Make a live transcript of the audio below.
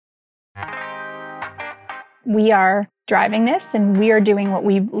We are driving this and we are doing what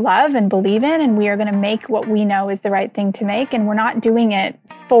we love and believe in, and we are going to make what we know is the right thing to make, and we're not doing it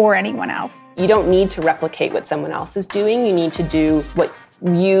for anyone else. You don't need to replicate what someone else is doing. You need to do what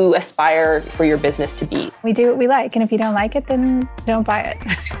you aspire for your business to be. We do what we like, and if you don't like it, then don't buy it.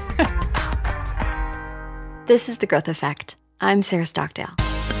 This is The Growth Effect. I'm Sarah Stockdale.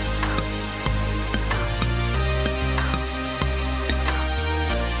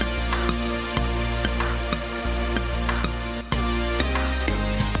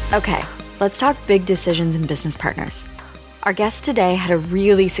 Okay, let's talk big decisions and business partners. Our guest today had a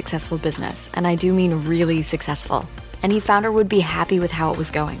really successful business, and I do mean really successful. Any founder would be happy with how it was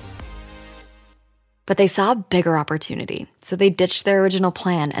going. But they saw a bigger opportunity, so they ditched their original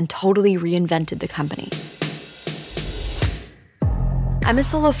plan and totally reinvented the company. I'm a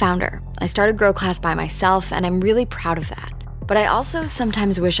solo founder. I started Grow Class by myself, and I'm really proud of that. But I also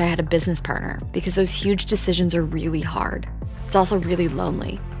sometimes wish I had a business partner because those huge decisions are really hard. It's also really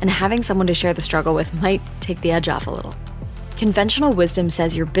lonely, and having someone to share the struggle with might take the edge off a little. Conventional wisdom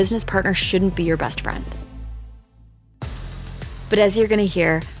says your business partner shouldn't be your best friend. But as you're going to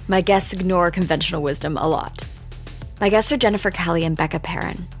hear, my guests ignore conventional wisdom a lot. My guests are Jennifer Kelly and Becca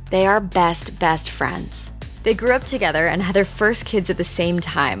Perren. They are best friends. They grew up together and had their first kids at the same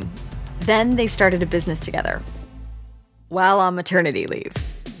time. Then they started a business together while on maternity leave.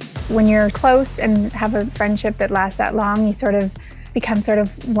 When you're close and have a friendship that lasts that long, you sort of become sort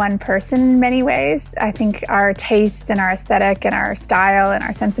of one person in many ways. I think our tastes and our aesthetic and our style and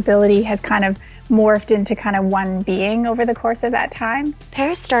our sensibility has kind of morphed into kind of one being over the course of that time.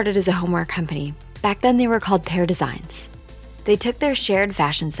 Pehr started as a homeware company. Back then they were called Pehr Designs. They took their shared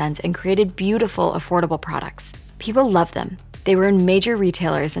fashion sense and created beautiful, affordable products. People loved them. They were in major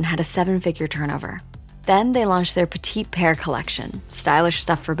retailers and had a 7-figure turnover. Then they launched their Petite Pehr collection, stylish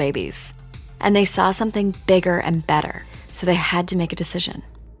stuff for babies. And they saw something bigger and better, so they had to make a decision.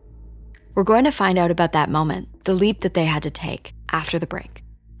 We're going to find out about that moment, the leap that they had to take, after the break.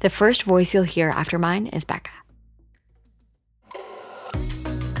 The first voice you'll hear after mine is Becca.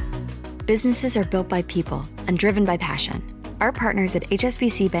 Businesses are built by people and driven by passion. Our partners at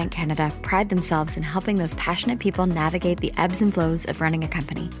HSBC Bank Canada pride themselves in helping those passionate people navigate the ebbs and flows of running a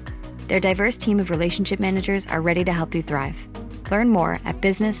company. Their diverse team of relationship managers are ready to help you thrive. Learn more at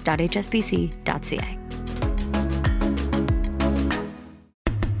business.hsbc.ca.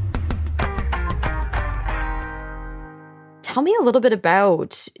 Tell me a little bit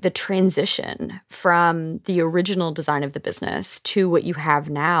about the transition from the original design of the business to what you have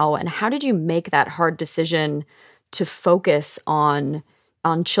now, and how did you make that hard decision to focus on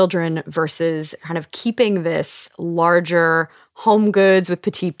children versus kind of keeping this larger home goods with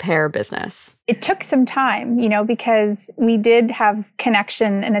Petite Pehr business? It took some time, because we did have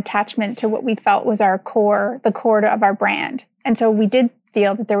connection and attachment to what we felt was our core, the core of our brand. And so we did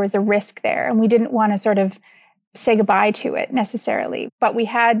feel that there was a risk there, and we didn't want to sort of say goodbye to it necessarily. But we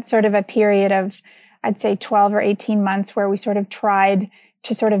had sort of a period of, I'd say 12 or 18 months where we sort of tried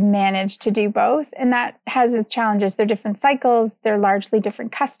to sort of manage to do both. And that has its challenges. They're different cycles. They're largely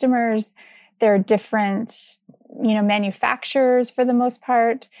different customers. They're different, manufacturers for the most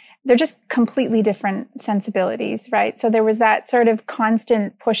part. They're just completely different sensibilities, right? So there was that sort of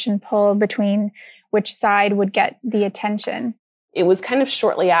constant push and pull between which side would get the attention. It was kind of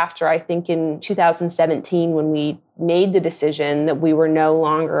shortly after, I think in 2017, when we made the decision that we were no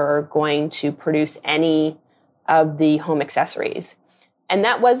longer going to produce any of the home accessories. And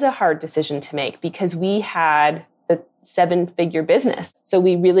that was a hard decision to make because we had a 7-figure business. So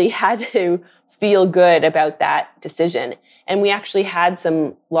we really had to feel good about that decision. And we actually had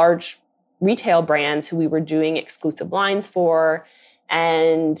some large retail brands who we were doing exclusive lines for.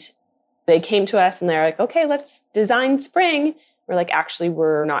 And they came to us and they're like, okay, let's design spring. We're like, actually,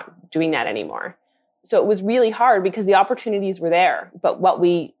 we're not doing that anymore. So it was really hard because the opportunities were there. But what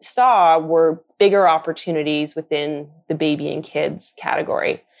we saw were bigger opportunities within the baby and kids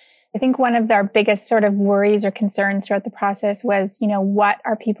category. I think one of our biggest sort of worries or concerns throughout the process was, what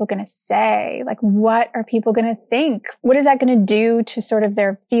are people going to say? Like, what are people going to think? What is that going to do to sort of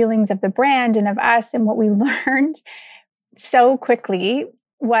their feelings of the brand and of us? And what we learned so quickly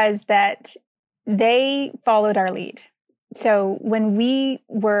was that they followed our lead. So when we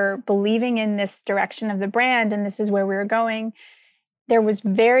were believing in this direction of the brand and this is where we were going, there was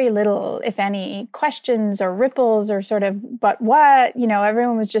very little, if any, questions or ripples or sort of, but what?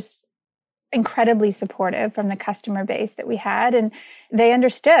 Everyone was just incredibly supportive from the customer base that we had. And they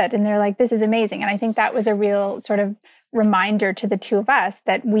understood and they're like, this is amazing. And I think that was a real sort of reminder to the two of us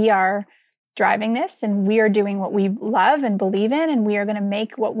that we are driving this, and we are doing what we love and believe in, and we are going to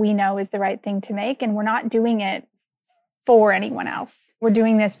make what we know is the right thing to make. And we're not doing it for anyone else. We're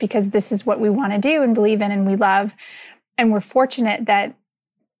doing this because this is what we want to do and believe in and we love. And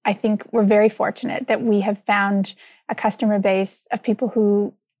I think we're very fortunate that we have found a customer base of people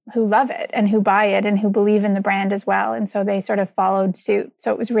who love it and who buy it and who believe in the brand as well. And so they sort of followed suit.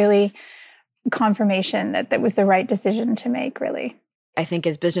 So it was really confirmation that that was the right decision to make, really. I think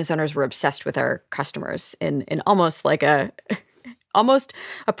as business owners, we're obsessed with our customers in almost like almost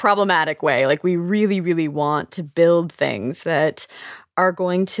a problematic way. Like we really, really want to build things that are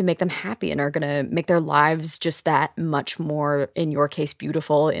going to make them happy and are going to make their lives just that much more, in your case,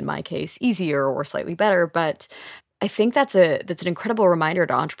 beautiful, in my case, easier or slightly better. But I think that's an incredible reminder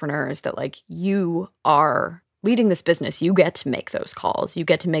to entrepreneurs that like you are leading this business. You get to make those calls. You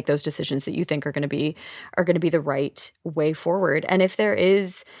get to make those decisions that you think are going to be the right way forward. And if there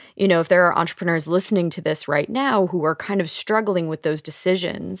is, if there are entrepreneurs listening to this right now who are kind of struggling with those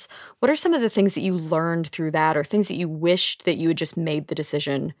decisions, what are some of the things that you learned through that, or things that you wished that you had just made the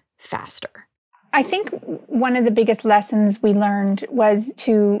decision faster? I think one of the biggest lessons we learned was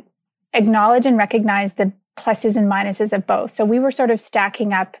to acknowledge and recognize the pluses and minuses of both. So we were sort of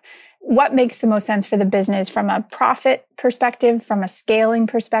stacking up what makes the most sense for the business from a profit perspective, from a scaling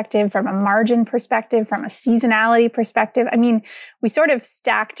perspective, from a margin perspective, from a seasonality perspective. I mean, we sort of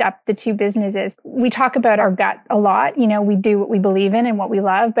stacked up the two businesses. We talk about our gut a lot. We do what we believe in and what we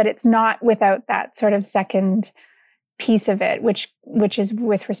love, but it's not without that sort of second piece of it, which is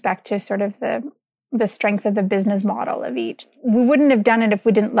with respect to sort of the strength of the business model of each. We wouldn't have done it if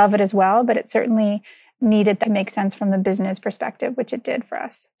we didn't love it as well, but it certainly needed to make sense from the business perspective, which it did for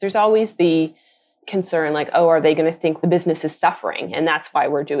us. There's always the concern like, oh, are they going to think the business is suffering and that's why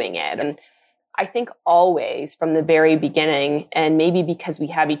we're doing it? And I think always from the very beginning, and maybe because we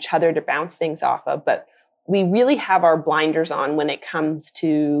have each other to bounce things off of, but we really have our blinders on when it comes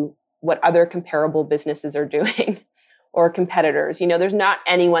to what other comparable businesses are doing or competitors. There's not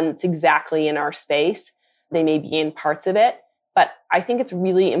anyone that's exactly in our space. They may be in parts of it, but I think it's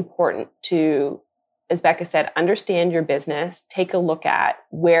really important to, as Becca said, understand your business, take a look at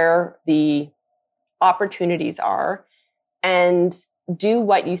where the opportunities are, and do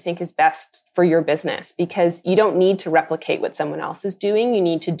what you think is best for your business, because you don't need to replicate what someone else is doing. You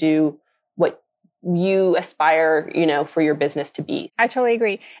need to do what you aspire, for your business to be. I totally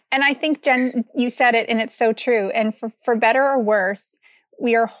agree. And I think, Jen, you said it, and it's so true. And for better or worse,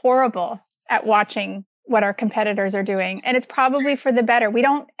 we are horrible at watching what our competitors are doing. And it's probably for the better. We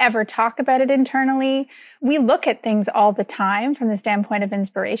don't ever talk about it internally. We look at things all the time from the standpoint of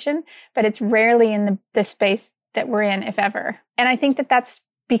inspiration, but it's rarely in the space that we're in, if ever. And I think that that's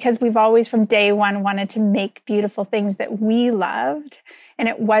because we've always from day one wanted to make beautiful things that we loved. And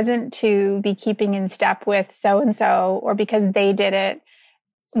it wasn't to be keeping in step with so-and-so or because they did it.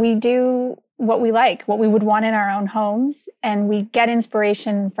 We do what we like, what we would want in our own homes. And we get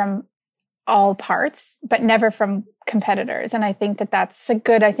inspiration from all parts, but never from competitors. And I think that that's a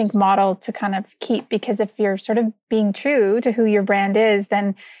good, model to kind of keep, because if you're sort of being true to who your brand is, then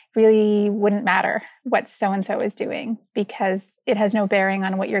it really wouldn't matter what so-and-so is doing, because it has no bearing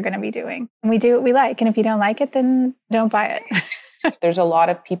on what you're going to be doing. And we do what we like. And if you don't like it, then don't buy it. There's a lot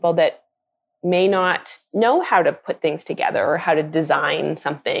of people that may not know how to put things together or how to design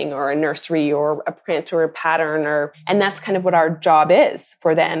something or a nursery or a print or a pattern, and that's kind of what our job is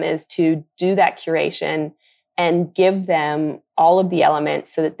for them, is to do that curation and give them all of the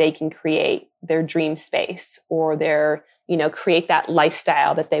elements so that they can create their dream space or create that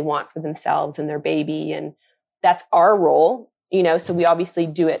lifestyle that they want for themselves and their baby. And that's our role, so we obviously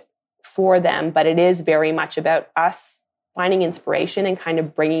do it for them, but it is very much about us finding inspiration and kind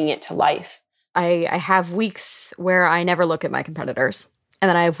of bringing it to life. I have weeks where I never look at my competitors. And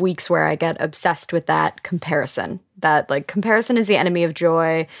then I have weeks where I get obsessed with that comparison. That comparison is the enemy of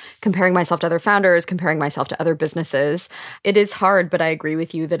joy, comparing myself to other founders, comparing myself to other businesses. It is hard, but I agree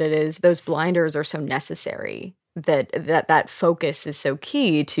with you that those blinders are so necessary, that focus is so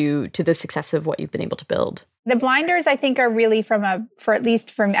key to the success of what you've been able to build. The blinders, I think, are really at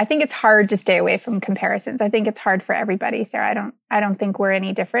least for me, I think it's hard to stay away from comparisons. I think it's hard for everybody, Sarah. I don't think we're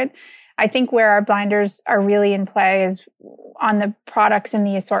any different. I think where our blinders are really in play is on the products and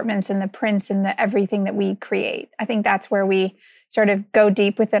the assortments and the prints and the everything that we create. I think that's where we sort of go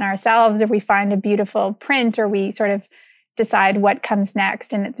deep within ourselves, or we find a beautiful print, or we sort of decide what comes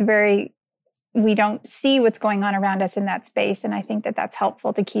next. And we don't see what's going on around us in that space. And I think that that's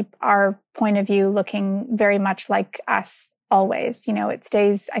helpful to keep our point of view looking very much like us always. It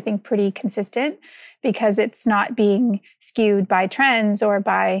stays, I think, pretty consistent because it's not being skewed by trends or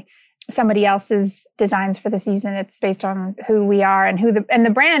by somebody else's designs for the season. It's based on who we are and and the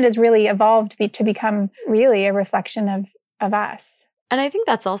brand has really evolved to become really a reflection of us. And I think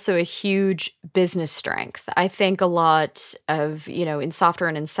that's also a huge business strength. I think a lot of, in software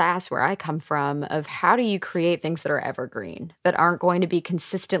and in SaaS, where I come from, of how do you create things that are evergreen, that aren't going to be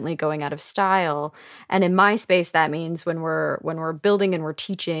consistently going out of style. And in my space, that means when we're building and we're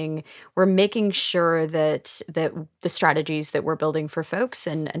teaching, we're making sure that the strategies that we're building for folks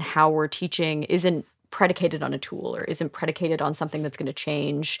and how we're teaching isn't predicated on a tool or isn't predicated on something that's going to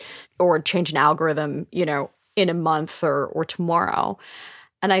change or change an algorithm, in a month or tomorrow.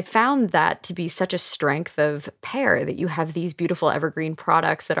 And I found that to be such a strength of Pehr, that you have these beautiful evergreen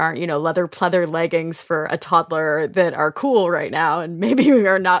products that aren't, leather pleather leggings for a toddler that are cool right now and maybe we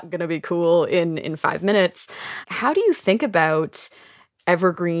are not going to be cool in 5 minutes. How do you think about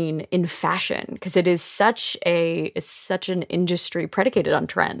evergreen in fashion? Because it is such an industry predicated on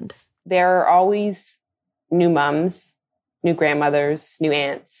trend. There are always new moms, new grandmothers, new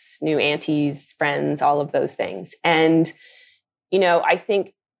aunts, new aunties, friends, all of those things. And, I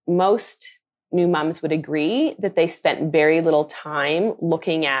think most new moms would agree that they spent very little time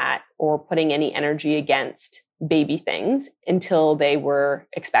looking at or putting any energy against baby things until they were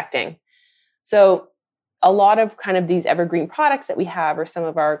expecting. So a lot of kind of these evergreen products that we have or some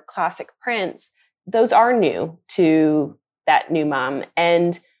of our classic prints, those are new to that new mom.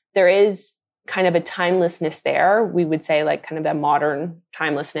 And there is kind of a timelessness there. We would say like kind of a modern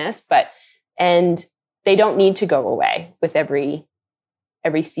timelessness, and they don't need to go away with every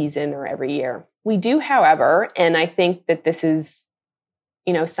season or every year. We do, however, and I think that this is,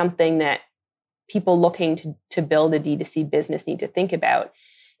 something that people looking to build a D2C business need to think about,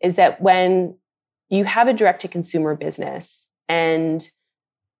 is that when you have a direct to consumer business and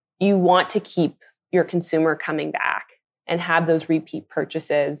you want to keep your consumer coming back and have those repeat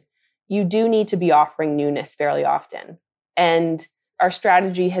purchases, you do need to be offering newness fairly often. And our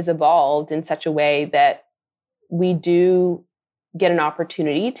strategy has evolved in such a way that we do get an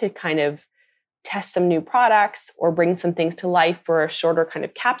opportunity to kind of test some new products or bring some things to life for a shorter kind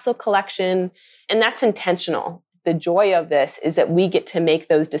of capsule collection. And that's intentional. The joy of this is that we get to make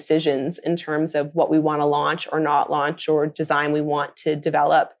those decisions in terms of what we want to launch or not launch or design we want to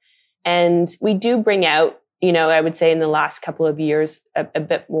develop. And we do bring out, I would say in the last couple of years, a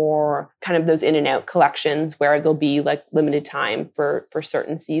bit more kind of those in and out collections where there'll be like limited time for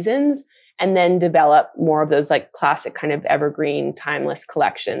certain seasons, and then develop more of those like classic kind of evergreen timeless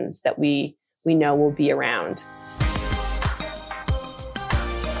collections that we know will be around.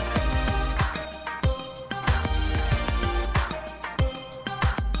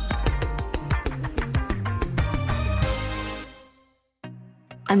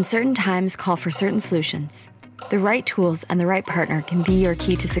 Uncertain times call for certain solutions. The right tools and the right partner can be your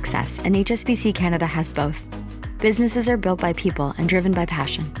key to success, and HSBC Canada has both. Businesses are built by people and driven by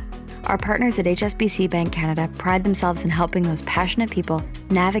passion. Our partners at HSBC Bank Canada pride themselves in helping those passionate people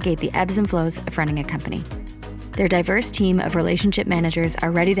navigate the ebbs and flows of running a company. Their diverse team of relationship managers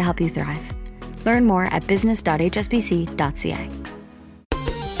are ready to help you thrive. Learn more at business.hsbc.ca.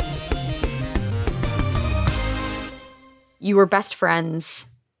 You were best friends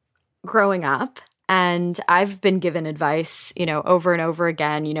growing up, and I've been given advice, over and over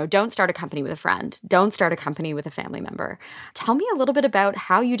again, don't start a company with a friend. Don't start a company with a family member. Tell me a little bit about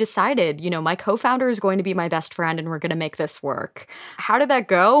how you decided, my co-founder is going to be my best friend and we're going to make this work. How did that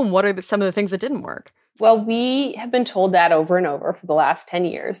go? And what are some of the things that didn't work? Well, we have been told that over and over for the last 10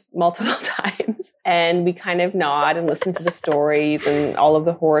 years, multiple times. And we kind of nod and listen to the stories and all of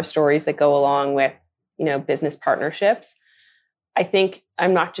the horror stories that go along with, business partnerships. I think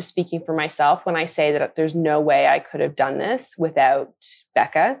I'm not just speaking for myself when I say that there's no way I could have done this without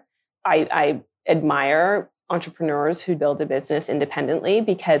Becca. I admire entrepreneurs who build a business independently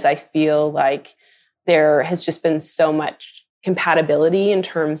because I feel like there has just been so much compatibility in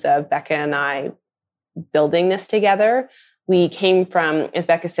terms of Becca and I building this together. We came from, as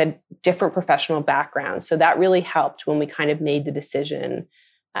Becca said, different professional backgrounds. So that really helped when we kind of made the decision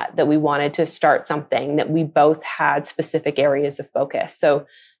that we wanted to start something, that we both had specific areas of focus. So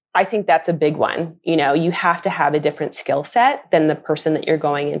I think that's a big one. You have to have a different skill set than the person that you're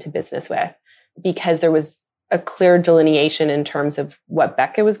going into business with, because there was a clear delineation in terms of what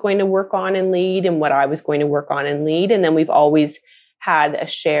Becca was going to work on and lead and what I was going to work on and lead. And then we've always had a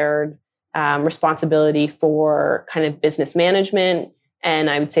shared responsibility for kind of business management. And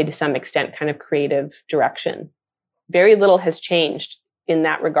I would say to some extent, kind of creative direction. Very little has changed in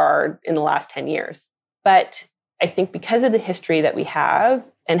that regard in the last 10 years. But I think because of the history that we have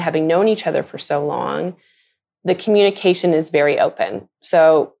and having known each other for so long, the communication is very open.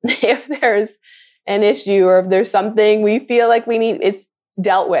 So if there's an issue or if there's something we feel like we need, it's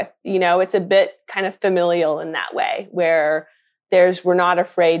dealt with. It's a bit kind of familial in that way where we're not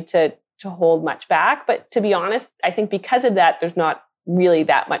afraid to hold much back. But to be honest, I think because of that, there's not really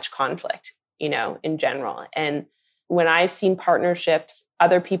that much conflict, in general. And when I've seen partnerships,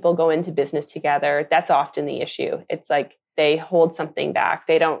 other people go into business together, that's often the issue. It's like they hold something back.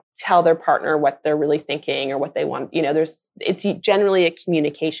 They don't tell their partner what they're really thinking or what they want. It's generally a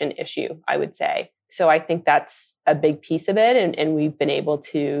communication issue, I would say. So I think that's a big piece of it. And we've been able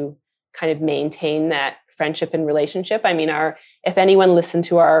to kind of maintain that friendship and relationship. I mean, if anyone listened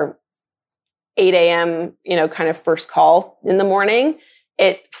to our 8 a.m., kind of first call in the morning,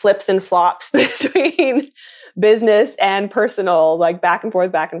 it flips and flops between business and personal, like back and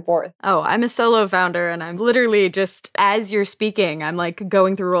forth, back and forth. Oh, I'm a solo founder and I'm literally just, as you're speaking, I'm like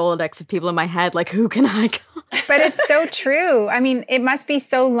going through Rolodex of people in my head, like, who can I call? But it's so true. I mean, it must be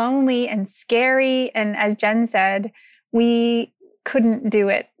so lonely and scary. And as Jen said, we couldn't do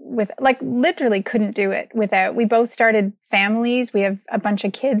it literally couldn't do it without, we both started families. We have a bunch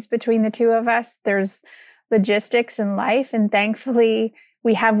of kids between the two of us. There's logistics in life. And thankfully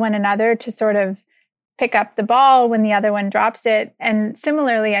we have one another to sort of pick up the ball when the other one drops it. And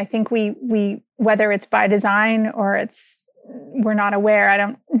similarly, I think we whether it's by design or we're not aware, I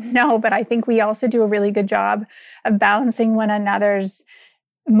don't know, but I think we also do a really good job of balancing one another's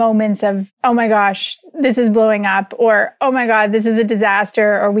moments of, oh my gosh, this is blowing up, or oh my God, this is a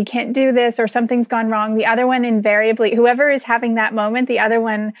disaster, or we can't do this, or something's gone wrong. The other one invariably, whoever is having that moment, the other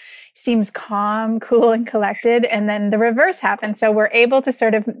one seems calm, cool, and collected. And then the reverse happens. So we're able to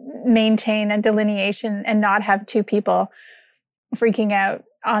sort of maintain a delineation and not have two people freaking out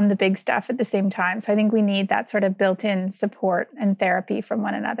on the big stuff at the same time. So I think we need that sort of built-in support and therapy from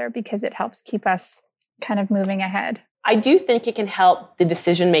one another because it helps keep us kind of moving ahead. I do think it can help the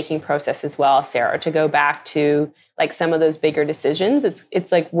decision-making process as well, Sarah, to go back to like some of those bigger decisions.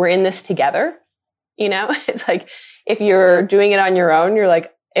 It's like, we're in this together, It's like, if you're doing it on your own, you're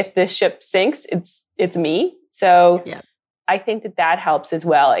like, if this ship sinks, it's me. So yeah. I think that helps as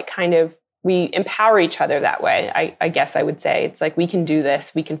well. It kind of, we empower each other that way. I guess I would say it's like, we can do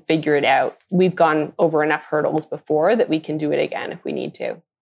this. We can figure it out. We've gone over enough hurdles before that we can do it again if we need to.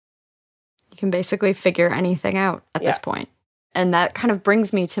 You can basically figure anything out at this point. And that kind of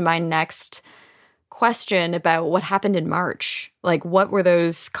brings me to my next question about what happened in March. Like, what were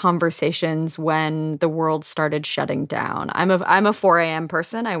those conversations when the world started shutting down? I'm a 4 a.m.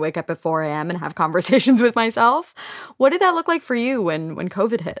 person. I wake up at 4 a.m. and have conversations with myself. What did that look like for you when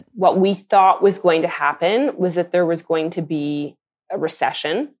COVID hit? What we thought was going to happen was that there was going to be a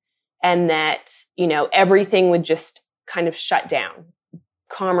recession and that, everything would just kind of shut down.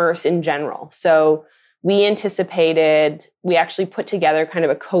 Commerce in general. So we actually put together kind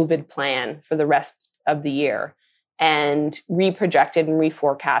of a COVID plan for the rest of the year and reprojected and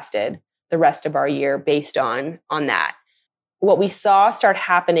reforecasted the rest of our year based on that. What we saw start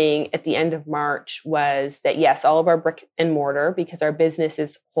happening at the end of March was that, yes, all of our brick and mortar, because our business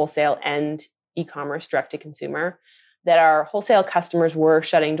is wholesale and e-commerce, direct to consumer, that our wholesale customers were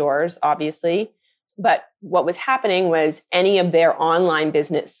shutting doors, obviously. But what was happening was any of their online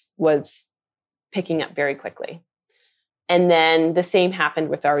business was picking up very quickly. And then the same happened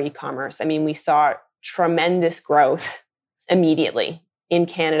with our e-commerce. I mean, we saw tremendous growth immediately in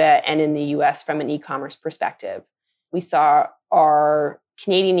Canada and in the US from an e-commerce perspective. We saw our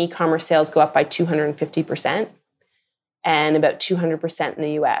Canadian e-commerce sales go up by 250% and about 200% in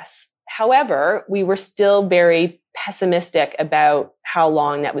the US. However, we were still very pessimistic about how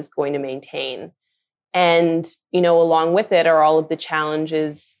long that was going to maintain. And, along with it are all of the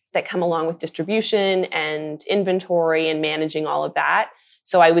challenges that come along with distribution and inventory and managing all of that.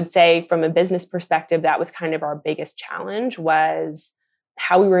 So I would say from a business perspective, that was kind of our biggest challenge, was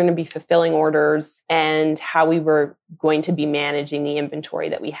how we were going to be fulfilling orders and how we were going to be managing the inventory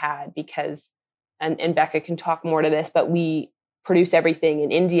that we had, because, and Becca can talk more to this, but we produce everything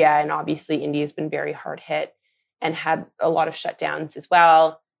in India. And obviously India has been very hard hit and had a lot of shutdowns as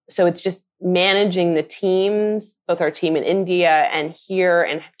well. So it's just managing the teams, both our team in India and here,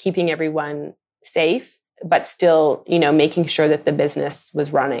 and keeping everyone safe, but still, making sure that the business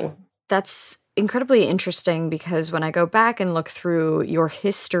was running. That's incredibly interesting because when I go back and look through your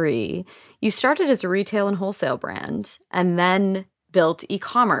history, you started as a retail and wholesale brand and then built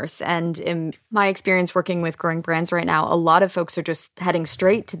e-commerce. And in my experience working with growing brands right now, a lot of folks are just heading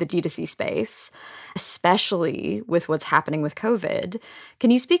straight to the D2C space, especially with what's happening with COVID. Can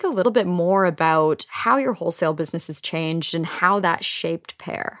you speak a little bit more about how your wholesale business has changed and how that shaped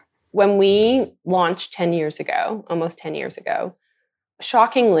Pehr? when we launched 10 years ago, almost 10 years ago,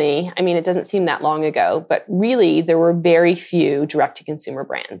 shockingly, I mean, it doesn't seem that long ago, but really there were very few direct-to-consumer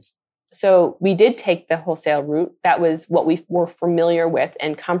brands. So we did take the wholesale route. That was what we were familiar with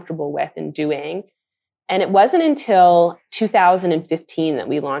and comfortable with and doing. And it wasn't until 2015 that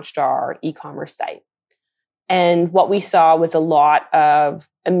we launched our e-commerce site. And what we saw was a lot of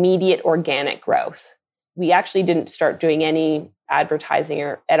immediate organic growth. We actually didn't start doing any advertising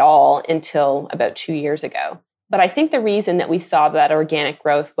at all until about 2 years ago. But I think the reason that we saw that organic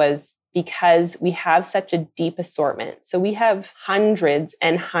growth was because we have such a deep assortment. So we have hundreds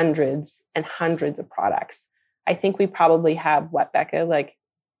and hundreds and hundreds of products. I think we probably have, Becca, like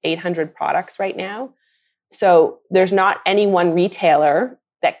 800 products right now. So there's not any one retailer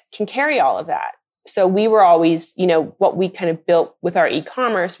that can carry all of that. So we were always, what we kind of built with our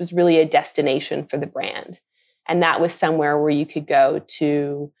e-commerce was really a destination for the brand. And that was somewhere where you could go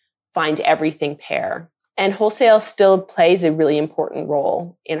to find everything Pehr. And wholesale still plays a really important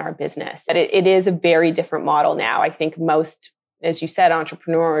role in our business. But it is a very different model now. I think most, as you said,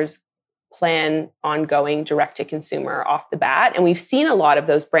 entrepreneurs plan on going direct to consumer off the bat. And we've seen a lot of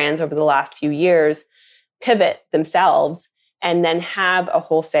those brands over the last few years pivot themselves and then have a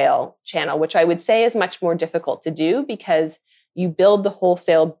wholesale channel, which I would say is much more difficult to do because you build the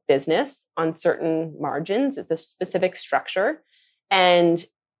wholesale business on certain margins. It's a specific structure. And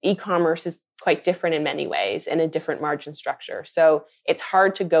e-commerce is quite different in many ways and a different margin structure. So it's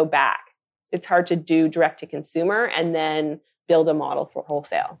hard to go back. It's hard to do direct to consumer and then build a model for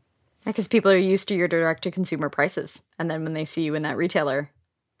wholesale. Because people are used to your direct to consumer prices. And then when they see you in that retailer,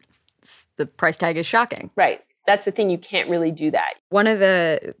 the price tag is shocking. Right. That's the thing. You can't really do that. One of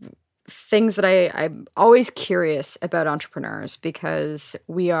the things that I'm always curious about entrepreneurs, because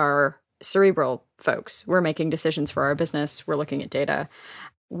we are cerebral folks. We're making decisions for our business. We're looking at data.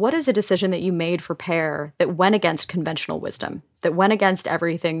 What is a decision that you made for Pehr that went against conventional wisdom, that went against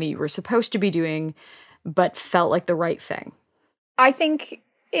everything that you were supposed to be doing, but felt like the right thing? I think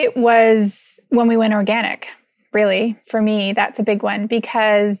it was when we went organic. Really, for me, that's a big one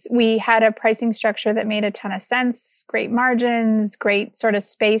because we had a pricing structure that made a ton of sense, great margins, great sort of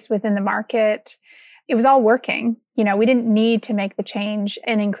space within the market. It was all working. We didn't need to make the change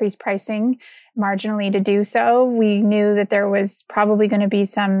and increase pricing marginally to do so. We knew that there was probably going to be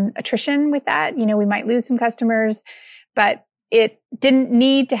some attrition with that. We might lose some customers, but it didn't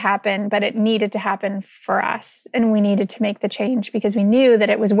need to happen, but it needed to happen for us. And we needed to make the change because we knew that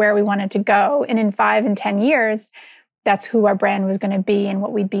it was where we wanted to go. And in 5 and 10 years, that's who our brand was going to be and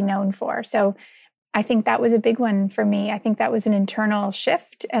what we'd be known for. So I think that was a big one for me. I think that was an internal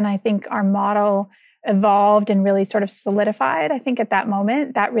shift. And I think our model evolved and really sort of solidified. I think at that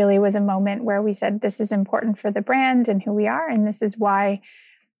moment, that really was a moment where we said, this is important for the brand and who we are. And this is why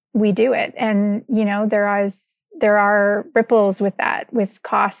we do it. And, there are ripples with that, with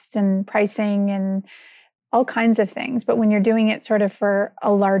costs and pricing and all kinds of things. But when you're doing it sort of for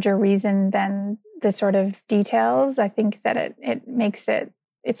a larger reason than the sort of details, I think that it makes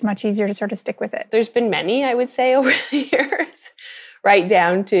it's much easier to sort of stick with it. There's been many, I would say, over the years, right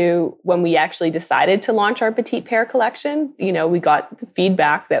down to when we actually decided to launch our Petite Pehr collection. We got the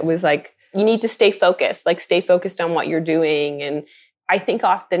feedback that was like, you need to stay focused on what you're doing. And I think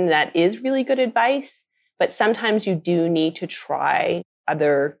often that is really good advice. But sometimes you do need to try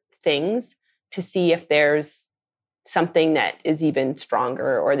other things to see if there's something that is even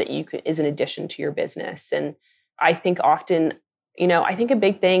stronger or that is an addition to your business. And I think often, I think a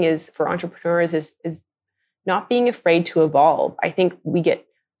big thing is for entrepreneurs is not being afraid to evolve. I think we get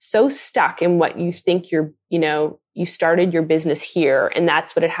so stuck in what you think you started your business here and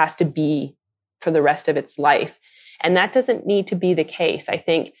that's what it has to be for the rest of its life. And that doesn't need to be the case. I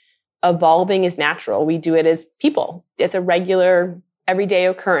think evolving is natural. We do it as people. It's a regular, everyday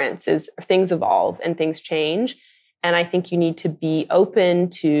occurrence as things evolve and things change. And I think you need to be open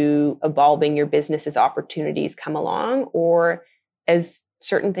to evolving your business as opportunities come along or as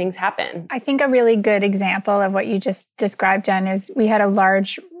certain things happen. I think a really good example of what you just described, Jen, is we had a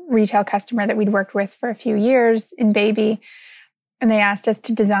large retail customer that we'd worked with for a few years in baby, and they asked us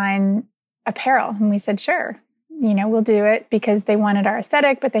to design apparel. And we said, sure. We'll do it because they wanted our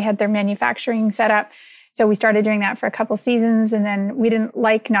aesthetic, but they had their manufacturing set up. So we started doing that for a couple seasons. And then we didn't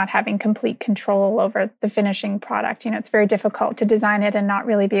like not having complete control over the finishing product. It's very difficult to design it and not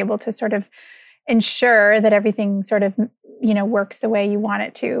really be able to sort of ensure that everything sort of, works the way you want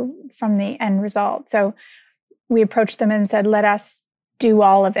it to from the end result. So we approached them and said, let us do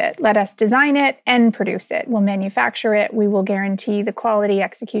all of it. Let us design it and produce it. We'll manufacture it. We will guarantee the quality,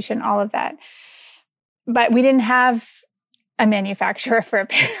 execution, all of that. But we didn't have a manufacturer for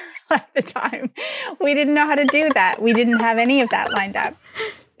apparel. at the time. We didn't know how to do that. We didn't have any of that lined up.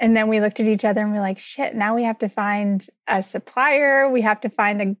 And then we looked at each other and we're like, shit, now we have to find a supplier. We have to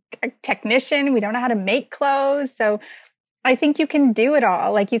find a technician. We don't know how to make clothes. So I think you can do it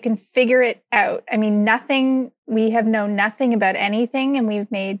all. Like, you can figure it out. I mean, we have known nothing about anything, and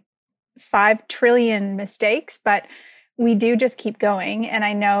we've made 5 trillion mistakes, but we do just keep going. And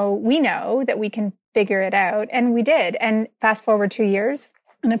we know that we can figure it out. And we did. And fast forward 2 years,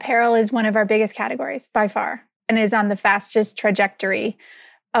 and apparel is one of our biggest categories by far, and is on the fastest trajectory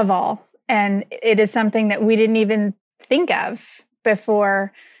of all. And it is something that we didn't even think of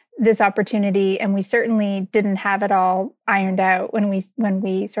before this opportunity. And we certainly didn't have it all ironed out when we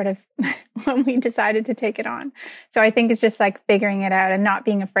decided to take it on. So I think it's just like figuring it out and not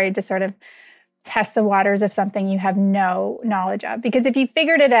being afraid to sort of test the waters of something you have no knowledge of. Because if you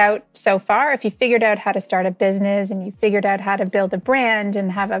figured it out so far, if you figured out how to start a business and you figured out how to build a brand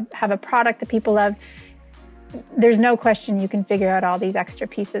and have a product that people love, there's no question you can figure out all these extra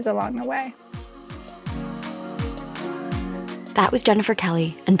pieces along the way. That was Jennifer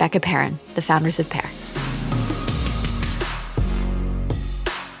Kelly and Becca Perren, the founders of Pehr.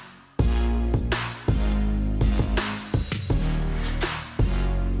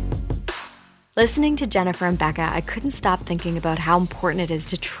 Listening to Jennifer and Becca, I couldn't stop thinking about how important it is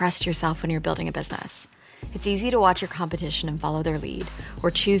to trust yourself when you're building a business. It's easy to watch your competition and follow their lead, or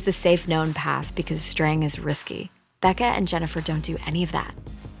choose the safe known path because straying is risky. Becca and Jennifer don't do any of that.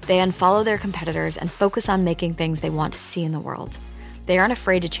 They unfollow their competitors and focus on making things they want to see in the world. They aren't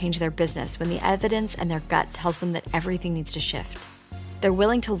afraid to change their business when the evidence and their gut tells them that everything needs to shift. They're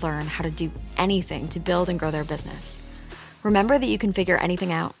willing to learn how to do anything to build and grow their business. Remember that you can figure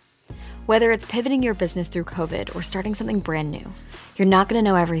anything out. Whether it's pivoting your business through COVID or starting something brand new, you're not going to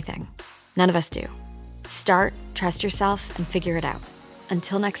know everything. None of us do. Start, trust yourself, and figure it out.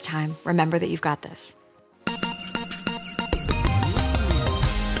 Until next time, remember that you've got this.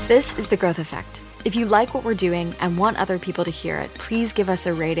 This is The Growth Effect. If you like what we're doing and want other people to hear it, please give us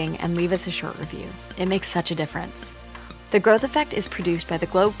a rating and leave us a short review. It makes such a difference. The Growth Effect is produced by the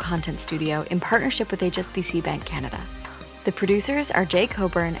Globe Content Studio in partnership with HSBC Bank Canada. The producers are Jay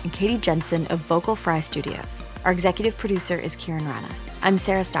Coburn and Katie Jensen of Vocal Fry Studios. Our executive producer is Kieran Rana. I'm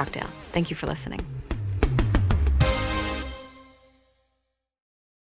Sarah Stockdale. Thank you for listening.